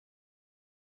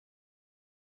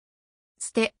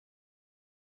捨て、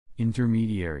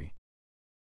intermediary,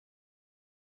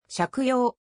 借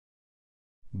用、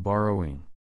 borrowing,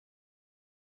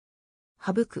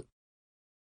 省く、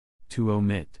 to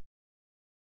omit,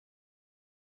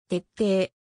 徹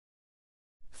底、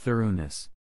 thoroughness,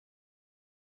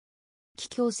 帰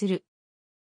郷する、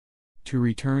 to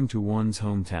return to one's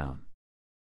hometown,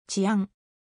 治安、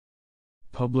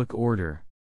 public order,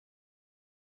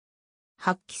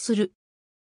 発揮する、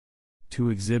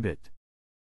 to exhibit,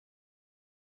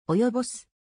 及ぼす、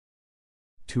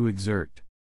 to exert,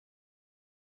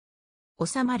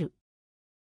 収まる、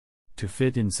 to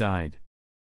fit inside,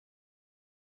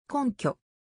 根拠、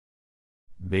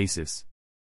 basis,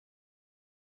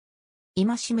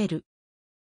 戒める、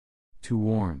 to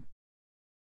warn,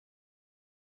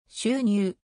 収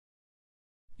入、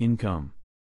 income,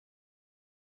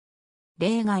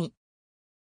 例外、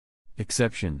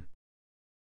 exception,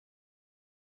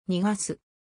 逃がす、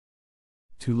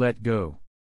 to let go,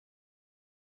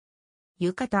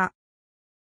 浴衣、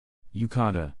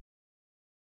 yukata,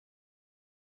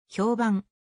 評判、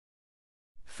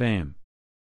 fame,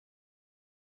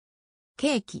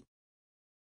 ケーキ、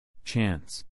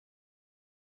 chance,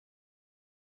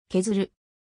 削る、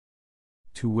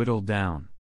 to whittle down,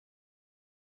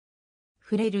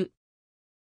 触れる、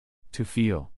 to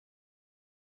feel,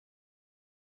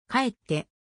 かえって、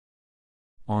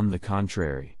 on the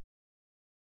contrary,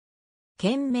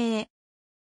 懸命、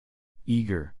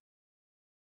 eager,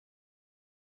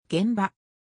 現場、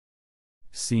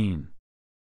 scene,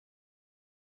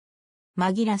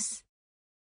 紛らす、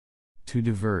 to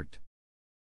divert,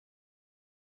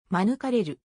 免れ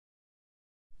る、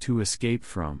 to escape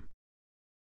from,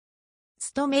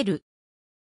 勤める、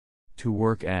 to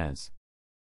work as,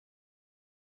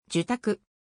 受託、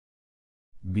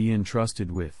 be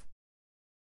entrusted with,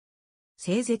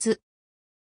 整絶、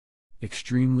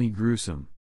 extremely gruesome,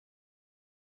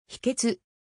 秘訣、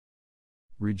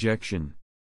 rejection,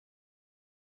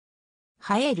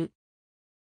 生える、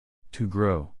 to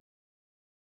grow,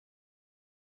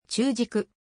 中軸、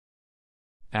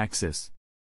 access,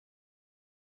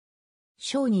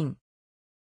 商人、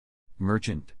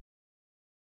 merchant,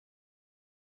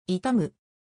 痛む、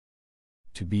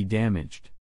 to be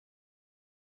damaged,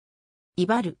 威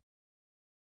張る、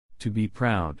 to be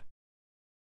proud,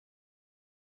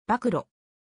 暴露、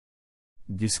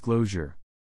 disclosure,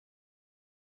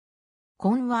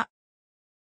 懇話、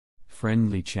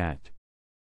 friendly chat,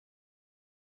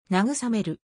 慰め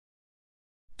る、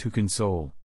 to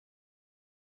console,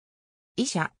 医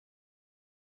者、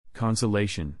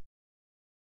 consolation,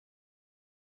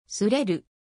 すれる、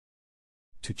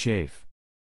 to chafe,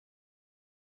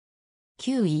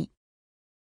 給意、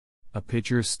 a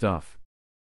pitcher's stuff,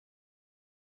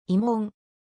 慰問、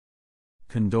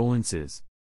 condolences,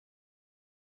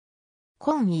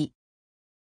 懇意、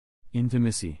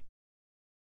 intimacy,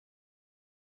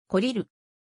 懲りる、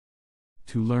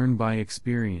 to learn by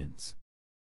experience,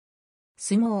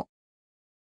 相撲、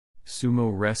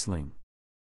 sumo wrestling,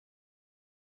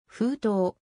 封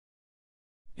筒、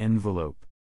 envelope,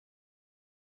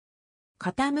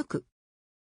 傾く、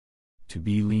 to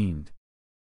be leaned,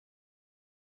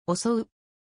 襲う、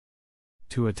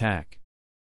 to attack,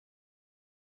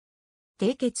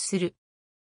 締結する、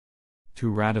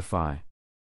 to ratify,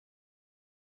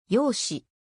 容姿、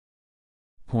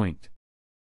 point,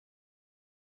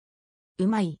 う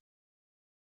まい、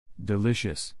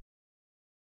 delicious,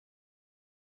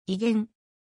 威厳、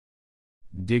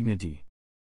 dignity,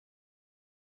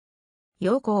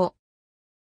 要項、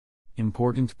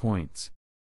 important points,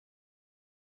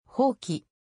 放棄、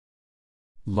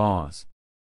 laws,